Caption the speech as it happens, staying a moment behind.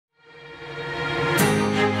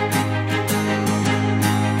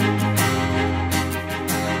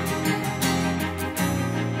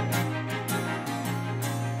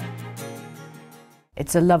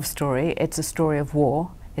It's a love story, it's a story of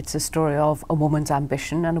war, it's a story of a woman's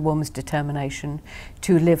ambition and a woman's determination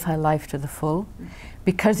to live her life to the full.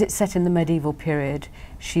 Because it's set in the medieval period,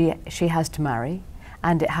 she has to marry,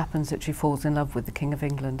 and it happens that she falls in love with the King of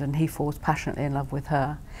England and he falls passionately in love with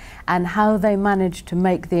her. And how they manage to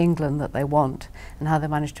make the England that they want and how they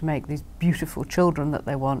manage to make these beautiful children that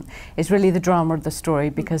they want is really the drama of the story,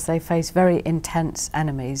 because they face very intense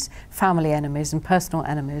enemies, family enemies and personal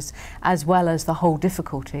enemies, as well as the whole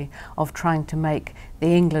difficulty of trying to make the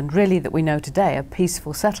England really that we know today a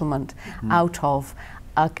peaceful settlement out of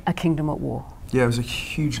a kingdom at war. Yeah, it was a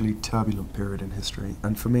hugely turbulent period in history,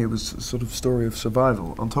 and for me it was a sort of story of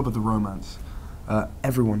survival, on top of the romance.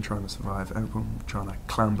 Everyone trying to survive, everyone trying to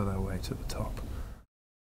clamber their way to the top.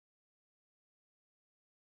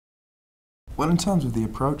 Well, in terms of the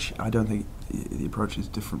approach, I don't think the approach is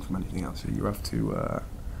different from anything else. You have to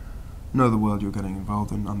know the world you're getting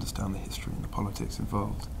involved in, understand the history and the politics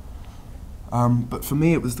involved. But for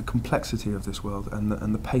me it was the complexity of this world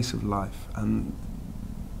and the pace of life, and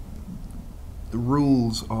the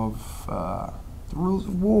rules of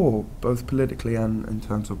war, both politically and in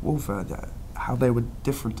terms of warfare, how they were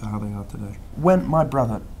different to how they are today. When my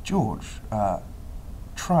brother George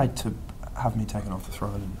tried to have me taken off the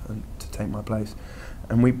throne and to take my place,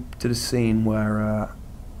 and we did a scene where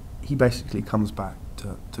he basically comes back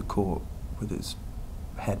to court with his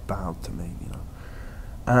head bowed to me, you know,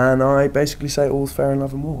 and I basically say all's fair in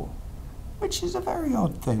love and war, which is a very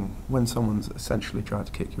odd thing when someone's essentially tried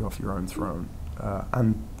to kick you off your own throne.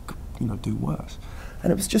 And, you know, do worse.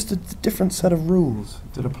 And it was just a different set of rules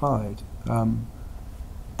that applied, and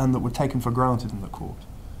that were taken for granted in the court.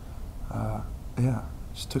 Yeah,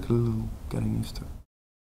 it just took a little getting used to.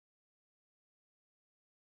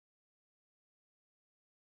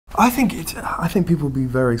 I think people will be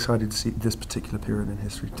very excited to see this particular period in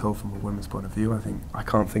history told from a women's point of view. I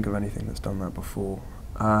can't think of anything that's done that before.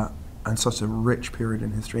 And such a rich period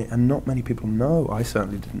in history, and not many people know. I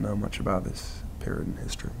certainly didn't know much about this period in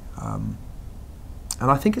history. And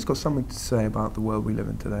I think it's got something to say about the world we live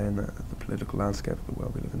in today and the political landscape of the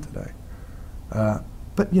world we live in today.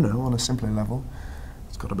 But, you know, on a simpler level,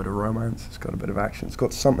 it's got a bit of romance, it's got a bit of action, it's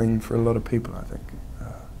got something for a lot of people, I think.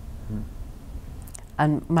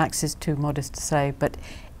 And Max is too modest to say, but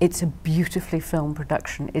it's a beautifully filmed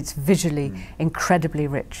production. It's visually incredibly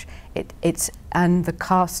rich. And the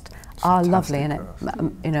cast are lovely in it.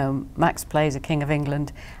 You know, Max plays a King of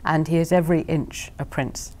England, and he is every inch a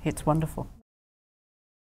prince. It's wonderful.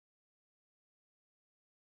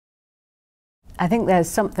 I think there's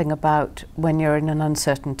something about when you're in an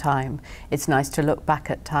uncertain time, it's nice to look back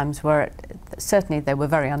at times where certainly they were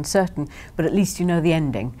very uncertain, but at least you know the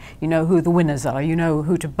ending. You know who the winners are, you know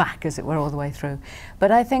who to back, as it were, all the way through.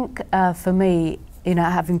 But I think for me, you know,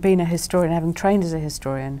 having been a historian, having trained as a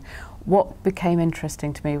historian, what became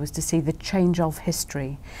interesting to me was to see the change of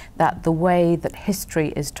history, that the way that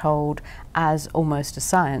history is told as almost a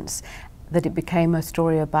science, that it became a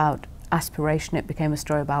story about aspiration, it became a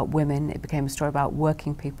story about women, it became a story about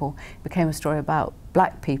working people, it became a story about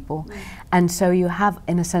black people. And so you have,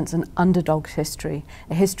 in a sense, an underdog's history,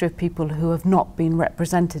 a history of people who have not been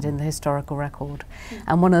represented in the historical record.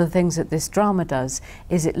 And one of the things that this drama does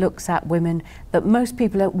is it looks at women that most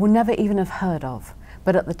people will never even have heard of,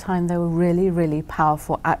 but at the time they were really, really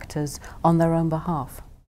powerful actors on their own behalf.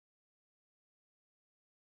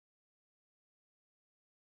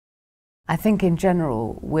 I think in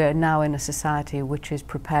general we're now in a society which is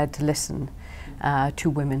prepared to listen to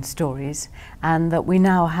women's stories, and that we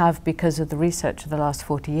now have, because of the research of the last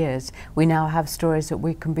 40 years, we now have stories that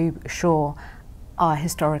we can be sure are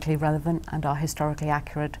historically relevant and are historically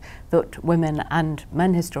accurate, that women and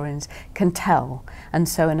men historians can tell. And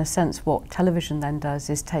so in a sense what television then does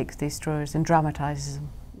is takes these stories and dramatises them.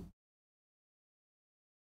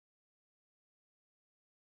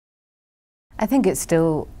 I think it's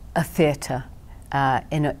still a theatre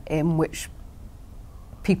in which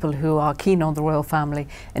people who are keen on the royal family,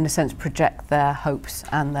 in a sense, project their hopes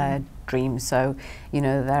and their dreams. So, you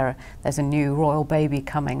know, there's a new royal baby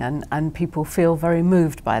coming, and people feel very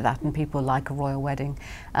moved by that, and people like a royal wedding.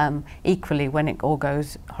 Equally, when it all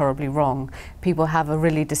goes horribly wrong, people have a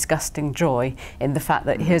really disgusting joy in the fact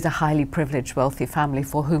that here's a highly privileged, wealthy family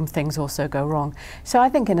for whom things also go wrong. So I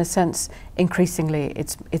think, in a sense, increasingly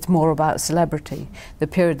it's more about celebrity. The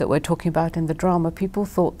period that we're talking about in the drama, people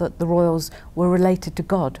thought that the royals were related to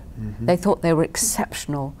God. They thought they were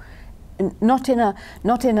exceptional. Not in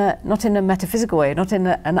a metaphysical way, not in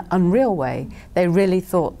an unreal way. They really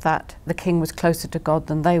thought that the king was closer to God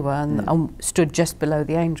than they were, and stood just below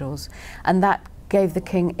the angels. And that gave the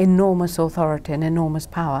king enormous authority and enormous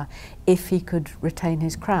power if he could retain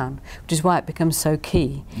his crown, which is why it becomes so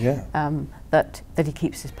key that he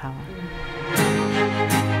keeps his power.